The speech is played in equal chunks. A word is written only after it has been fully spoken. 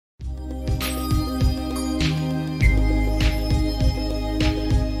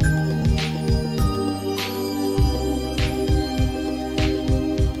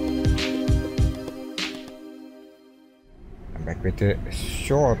with a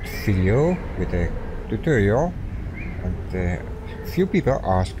short video with a tutorial, and a few people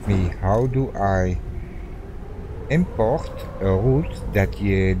ask me how do I import a route that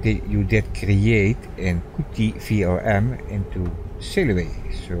you did create in qtVlm into Sailaway.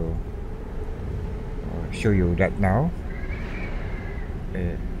 So I'll show you that now.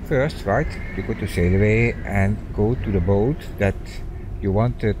 First, right, you go to Sailaway and go to the boat that you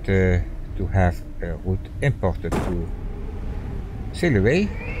wanted to have a route imported to Sailaway.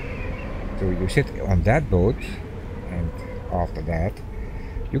 So you sit on that boat, and after that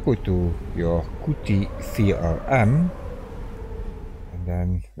you go to your qtVlm, and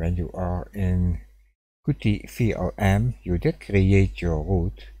then when you are in qtVlm you did create your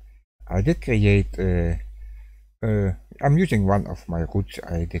route. I did create I'm using one of my routes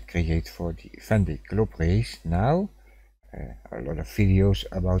I did create for the Vendée Globe race now. A lot of videos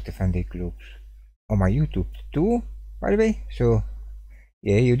about the Vendée Globes on my YouTube too, by the way. So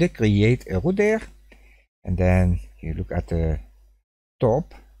yeah, you did create a route there, and then you look at the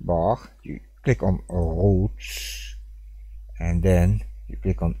top bar, you click on routes, and then you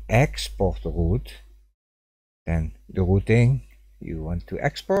click on export route, then the routing you want to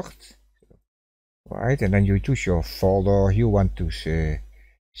export, right, and then you choose your folder you want to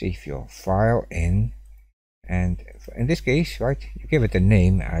save your file in, and in this case, right, you give it a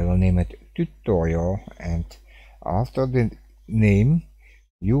name. I will name it tutorial, and after the name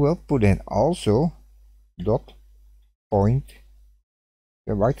you will put in also dot point,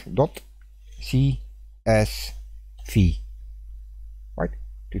 right, dot csv, right,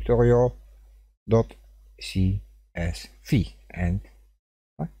 tutorial dot csv, and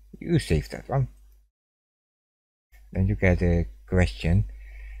you save that one. Then you get a question: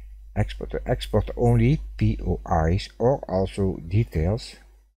 export only POIs or also details,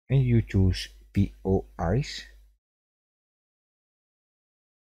 and you choose POIs,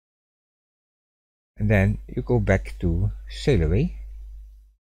 and then you go back to Sailaway,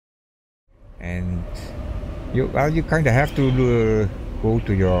 and you kind of have to go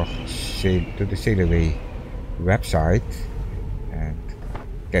to your the Sailaway website and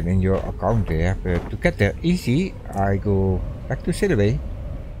get in your account there. But to get there easy, I go back to Sailaway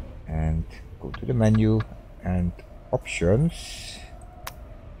and go to the menu and options,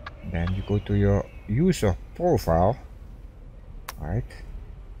 then you go to your user profile, right,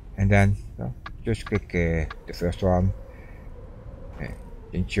 and then just click the first one,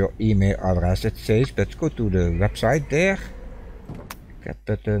 change your email address. It says let's go to the website there, that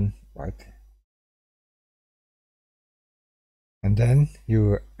button, right, and then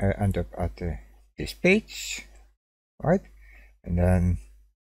you end up at this page, right, and then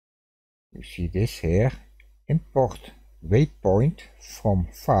you see this here, import waypoint from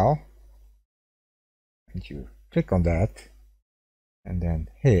file, and you click on that, and then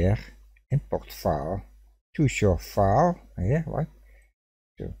here import file, choose your file here, right,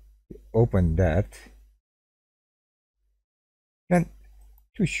 so you open that, then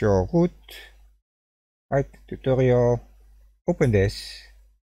choose your route, right, tutorial, open this,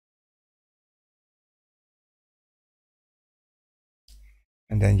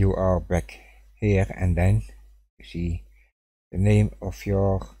 and then you are back here, and then you see the name of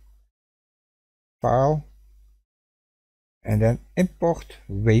your file, and then import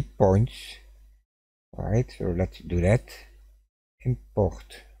waypoints, right, so let's do that,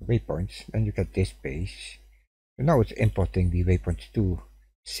 import waypoints, then you get this page. So now it's importing the waypoints to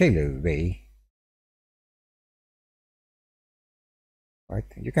Sailaway, right,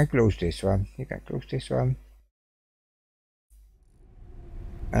 you can close this one,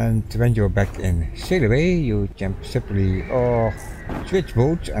 and when you're back in Sailaway, you jump simply or switch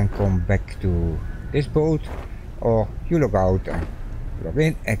boats and come back to this boat, or you log out and log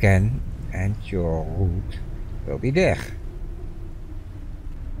in again, and your route will be there.